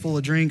Yetis full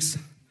of drinks,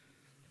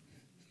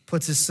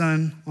 puts his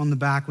son on the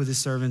back with his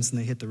servants, and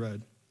they hit the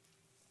road.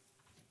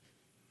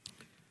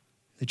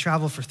 They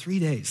travel for 3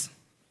 days.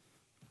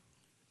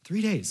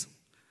 3 days.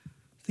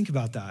 Think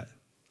about that.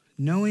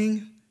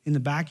 Knowing in the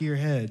back of your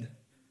head,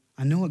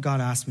 I know what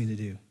God asked me to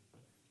do.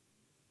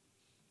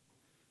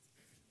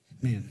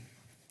 Man,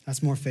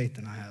 that's more faith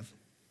than I have.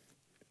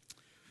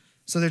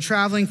 So they're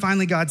traveling.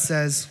 Finally, God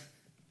says,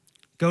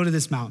 go to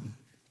this mountain.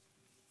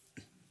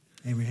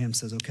 Abraham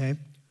says, okay. I'm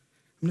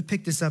going to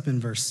pick this up in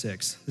verse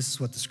 6. This is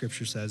what the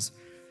Scripture says.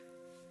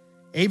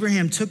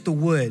 Abraham took the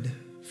wood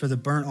for the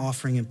burnt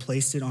offering and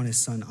placed it on his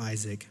son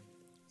Isaac,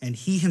 and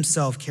he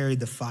himself carried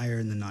the fire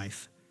and the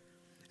knife.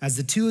 As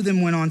the two of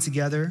them went on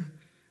together,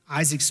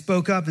 Isaac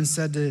spoke up and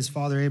said to his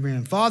father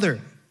Abraham, Father.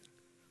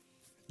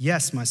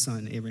 Yes, my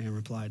son, Abraham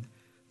replied.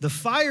 The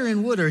fire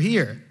and wood are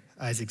here,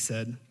 Isaac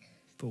said.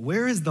 But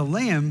where is the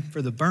lamb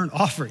for the burnt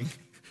offering?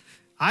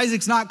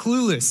 Isaac's not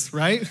clueless,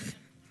 right?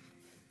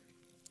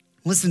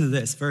 Listen to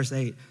this, verse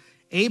 8.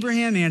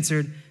 Abraham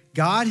answered,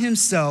 God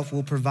himself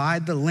will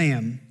provide the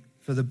lamb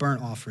for the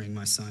burnt offering,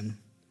 my son.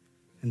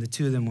 And the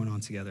two of them went on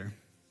together.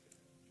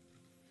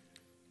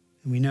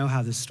 And we know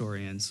how this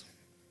story ends.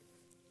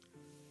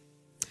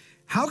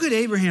 How could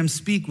Abraham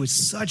speak with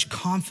such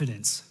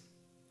confidence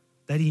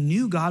that he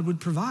knew God would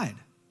provide?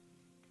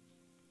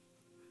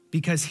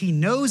 Because he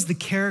knows the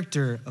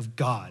character of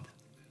God,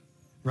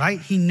 right?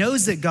 He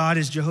knows that God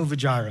is Jehovah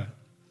Jireh.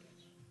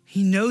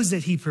 He knows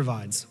that he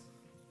provides.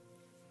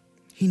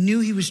 He knew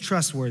he was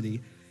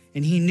trustworthy.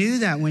 And he knew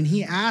that when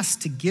he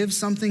asked to give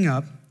something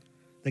up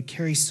that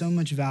carries so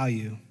much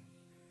value,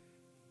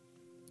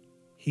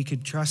 he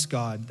could trust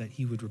God that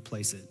he would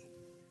replace it.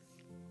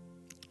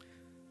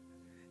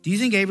 Do you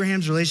think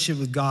Abraham's relationship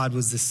with God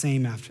was the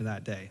same after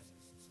that day?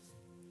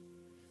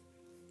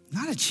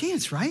 Not a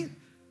chance, right?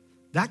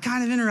 That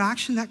kind of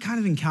interaction, that kind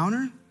of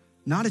encounter,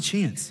 not a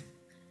chance.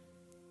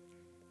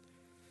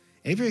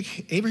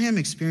 Abraham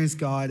experienced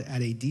God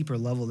at a deeper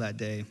level that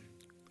day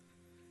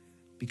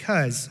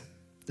because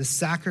the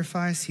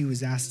sacrifice he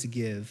was asked to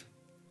give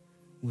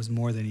was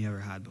more than he ever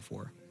had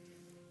before.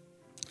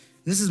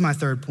 This is my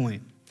third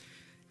point.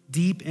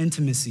 Deep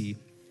intimacy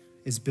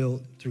is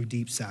built through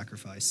deep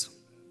sacrifice.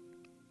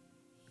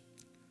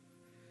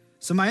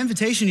 So my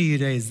invitation to you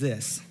today is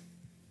this.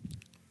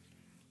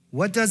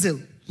 What does it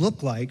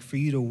look like for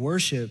you to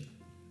worship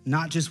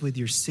not just with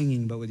your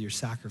singing, but with your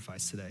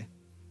sacrifice today?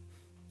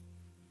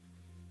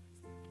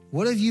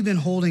 What have you been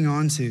holding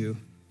on to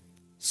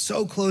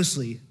so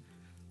closely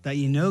that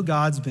you know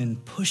God's been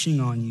pushing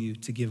on you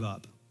to give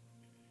up,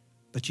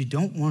 but you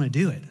don't want to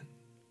do it?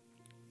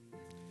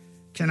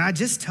 Can I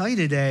just tell you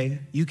today,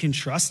 you can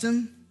trust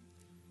him?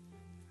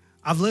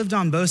 I've lived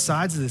on both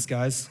sides of this,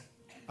 guys.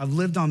 I've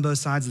lived on both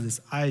sides of this.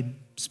 I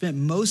spent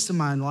most of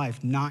my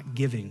life not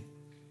giving.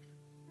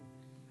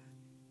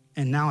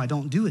 And now I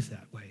don't do it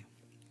that way.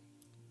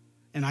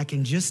 And I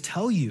can just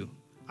tell you,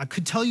 I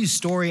could tell you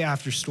story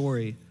after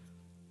story,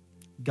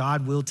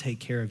 God will take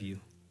care of you.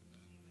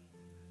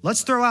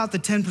 Let's throw out the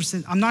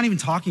 10%. I'm not even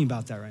talking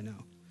about that right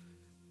now.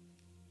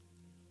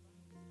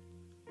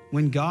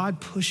 When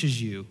God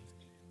pushes you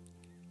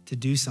to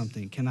do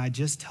something, can I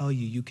just tell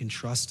you, you can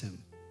trust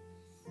him.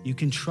 You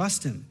can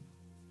trust him.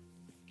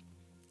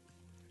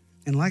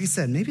 And like I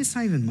said, maybe it's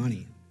not even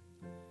money.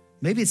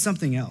 Maybe it's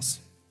something else.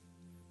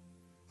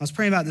 I was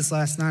praying about this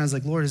last night. I was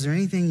like, Lord, is there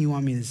anything you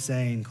want me to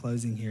say in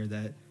closing here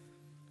that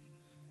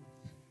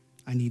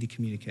I need to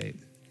communicate?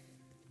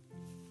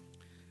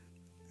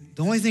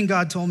 The only thing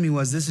God told me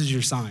was, this is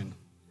your sign.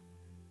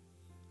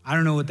 I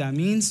don't know what that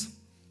means.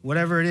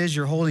 Whatever it is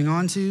you're holding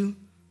on to,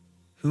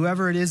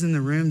 whoever it is in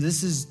the room,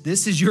 this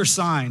is your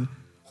sign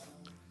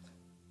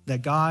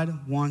that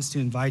God wants to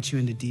invite you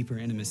into deeper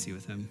intimacy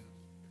with him.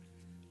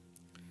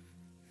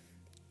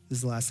 This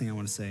is the last thing I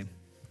want to say.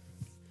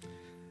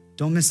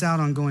 Don't miss out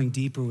on going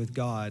deeper with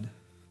God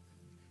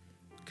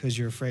because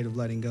you're afraid of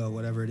letting go of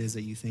whatever it is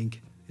that you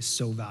think is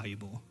so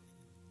valuable.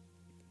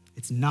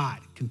 It's not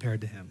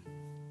compared to him.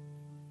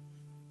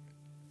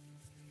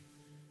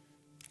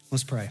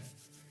 Let's pray.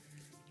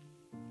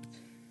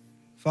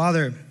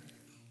 Father,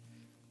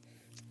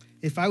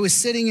 if I was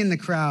sitting in the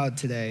crowd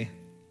today,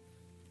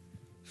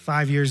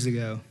 3 years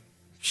ago,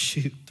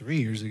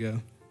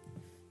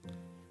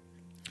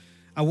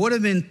 I would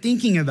have been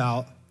thinking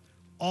about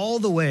all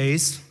the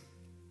ways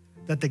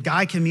that the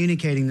guy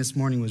communicating this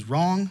morning was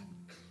wrong.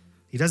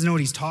 He doesn't know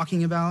what he's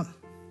talking about.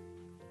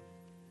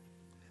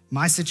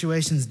 My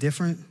situation's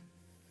different.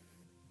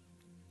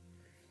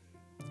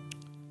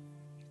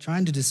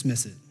 Trying to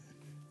dismiss it.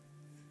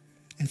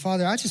 And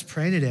Father, I just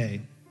pray today,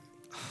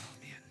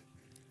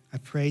 I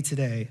pray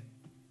today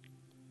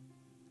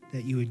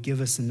that you would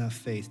give us enough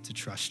faith to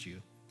trust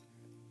you.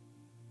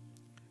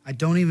 I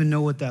don't even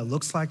know what that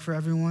looks like for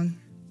everyone,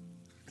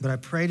 but I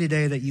pray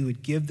today that you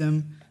would give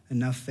them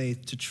enough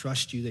faith to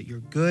trust you, that you're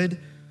good,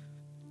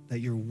 that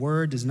your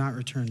word does not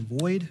return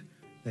void,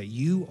 that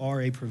you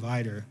are a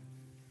provider.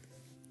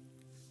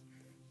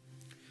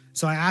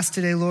 So I ask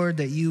today, Lord,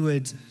 that you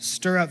would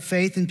stir up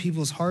faith in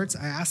people's hearts.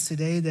 I ask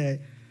today that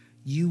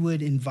you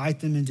would invite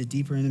them into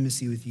deeper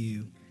intimacy with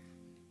you,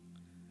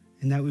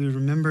 and that we would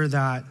remember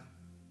that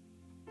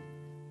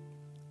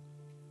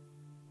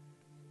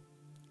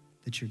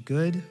you're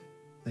good,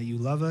 that you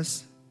love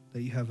us,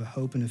 that you have a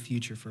hope and a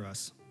future for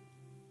us.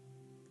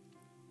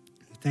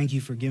 Thank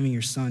you for giving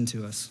your son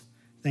to us.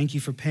 Thank you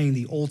for paying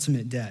the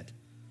ultimate debt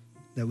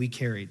that we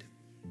carried.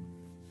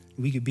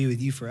 We could be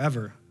with you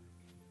forever.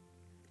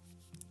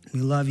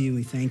 We love you.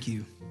 We thank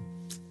you.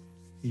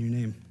 In your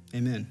name,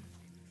 amen.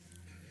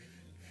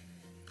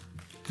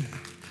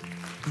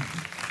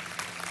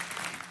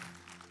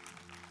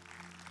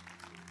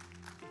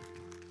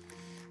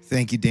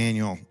 Thank you,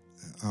 Daniel.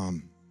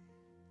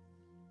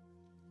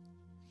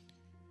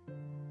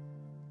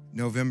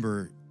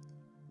 November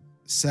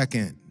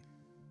 2nd,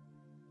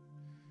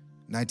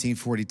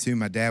 1942,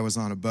 my dad was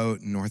on a boat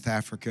in North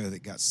Africa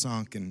that got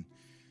sunk and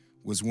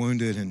was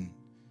wounded and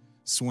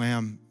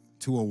swam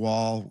to a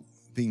wall,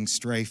 being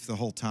strafed the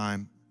whole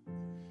time,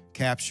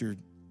 captured,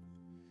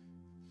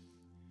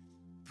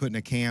 put in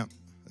a camp,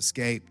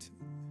 escaped,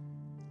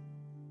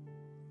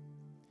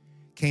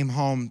 came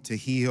home to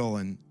heal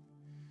and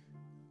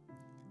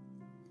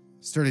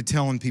started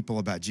telling people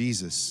about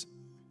Jesus.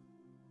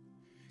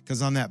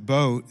 Because on that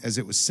boat, as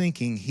it was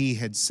sinking, he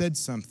had said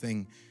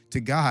something to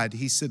God.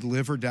 He said,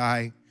 live or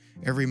die,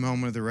 every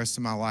moment of the rest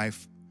of my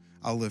life,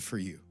 I'll live for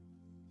you.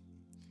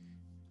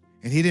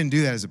 And he didn't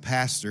do that as a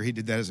pastor. He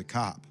did that as a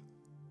cop.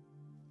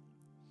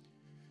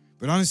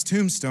 But on his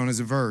tombstone is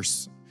a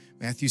verse,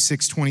 Matthew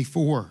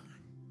 6:24.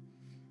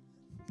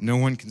 No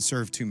one can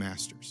serve two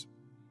masters.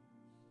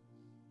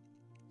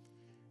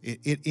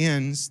 It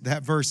ends,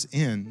 that verse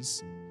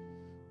ends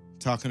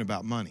talking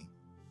about money.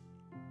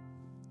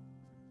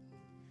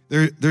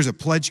 There's a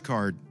pledge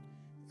card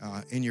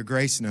in your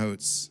grace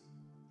notes,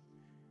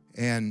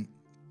 and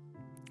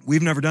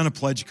we've never done a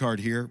pledge card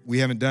here. We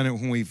haven't done it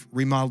when we've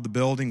remodeled the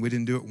building. We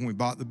didn't do it when we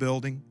bought the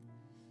building.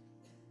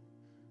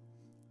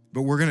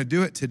 But we're going to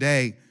do it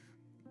today.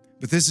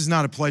 But this is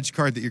not a pledge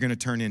card that you're going to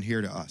turn in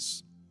here to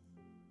us.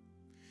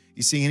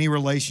 You see, any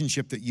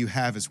relationship that you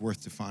have is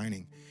worth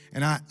defining.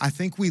 And I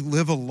think we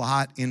live a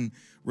lot in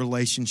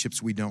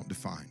relationships we don't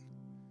define.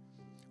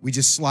 We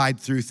just slide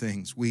through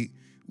things. We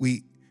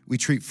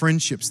treat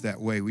friendships that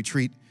way. We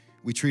treat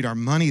our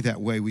money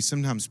that way. We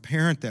sometimes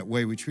parent that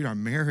way. We treat our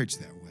marriage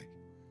that way.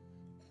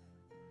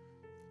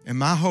 And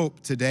my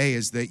hope today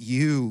is that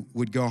you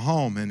would go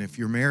home, and if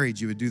you're married,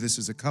 you would do this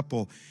as a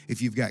couple.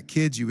 If you've got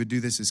kids, you would do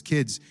this as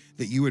kids,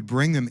 that you would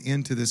bring them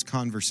into this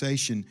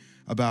conversation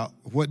about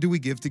what do we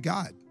give to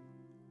God?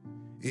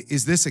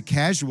 Is this a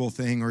casual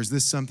thing, or is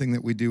this something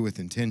that we do with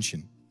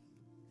intention?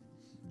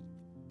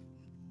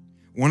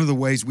 One of the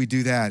ways we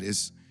do that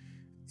is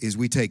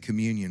we take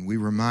communion. We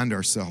remind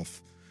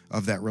ourselves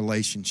of that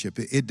relationship.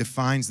 It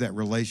defines that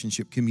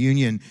relationship.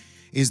 Communion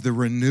is the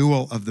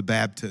renewal of the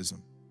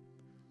baptism.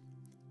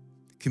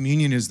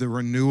 Communion is the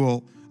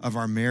renewal of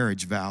our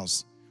marriage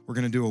vows. We're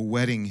going to do a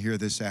wedding here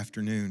this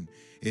afternoon.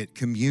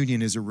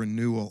 Communion is a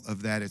renewal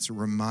of that. It's a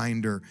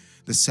reminder.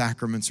 The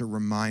sacraments are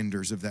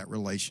reminders of that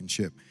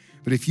relationship.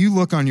 But if you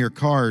look on your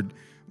card,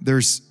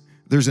 there's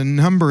a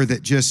number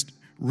that just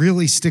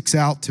really sticks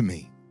out to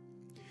me.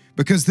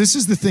 Because this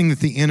is the thing that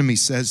the enemy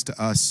says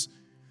to us.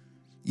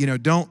 You know,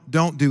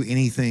 don't do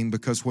anything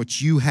because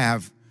what you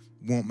have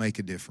won't make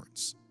a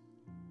difference.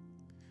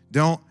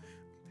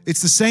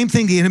 It's the same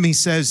thing the enemy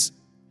says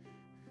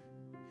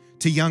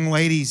to young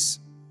ladies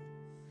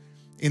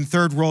in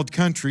third world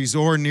countries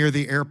or near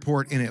the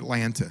airport in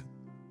Atlanta.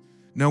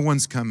 No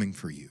one's coming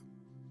for you.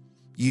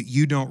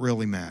 You don't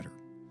really matter.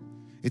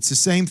 It's the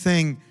same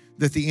thing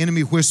that the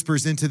enemy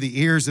whispers into the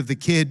ears of the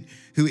kid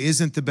who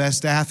isn't the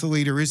best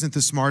athlete or isn't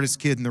the smartest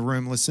kid in the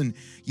room. Listen,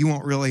 you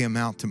won't really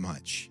amount to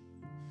much.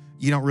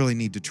 You don't really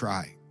need to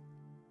try.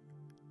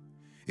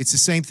 It's the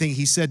same thing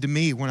he said to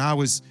me when I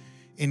was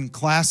in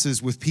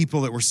classes with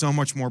people that were so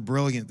much more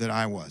brilliant than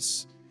I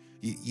was.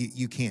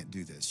 You can't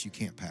do this. You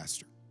can't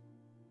pastor.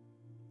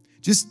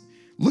 Just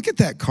look at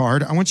that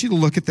card. I want you to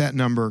look at that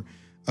number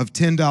of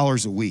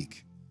 $10 a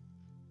week,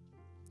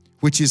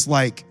 which is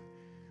like,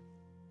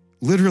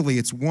 literally,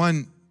 it's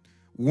one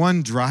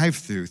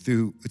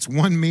drive-through. It's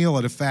one meal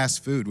at a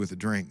fast food with a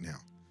drink now.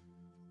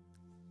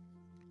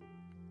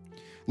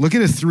 Look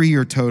at a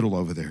 3-year total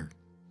over there.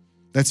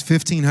 That's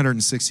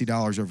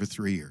 $1,560 over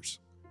 3 years.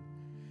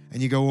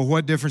 And you go, well,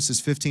 what difference does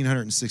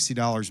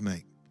 $1,560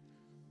 make?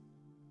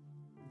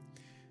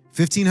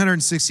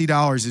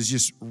 $1,560 is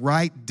just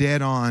right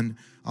dead on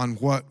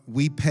what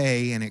we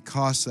pay and it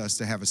costs us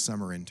to have a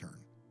summer intern.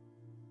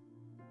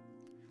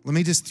 Let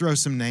me just throw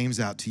some names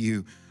out to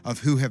you of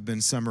who have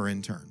been summer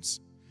interns.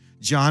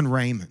 John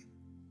Raymond,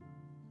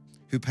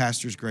 who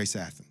pastors Grace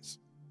Athens.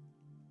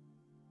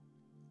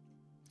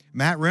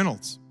 Matt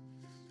Reynolds,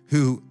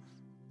 who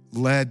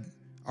led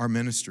our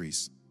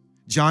ministries.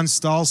 John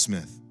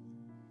Stallsmith,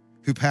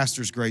 who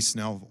pastors Grace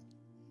Snellville.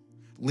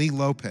 Lee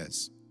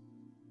Lopez.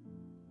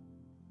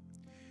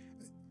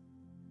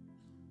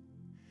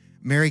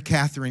 Mary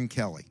Catherine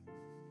Kelly.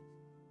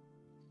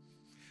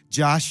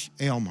 Josh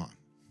Ailmon.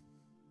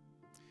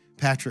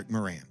 Patrick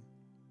Moran.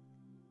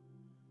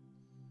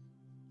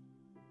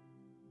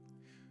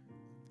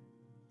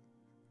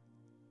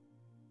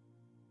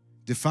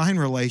 Define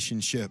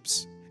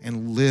relationships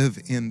and live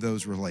in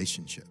those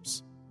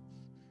relationships.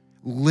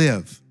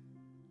 Live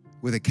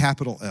with a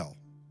capital L.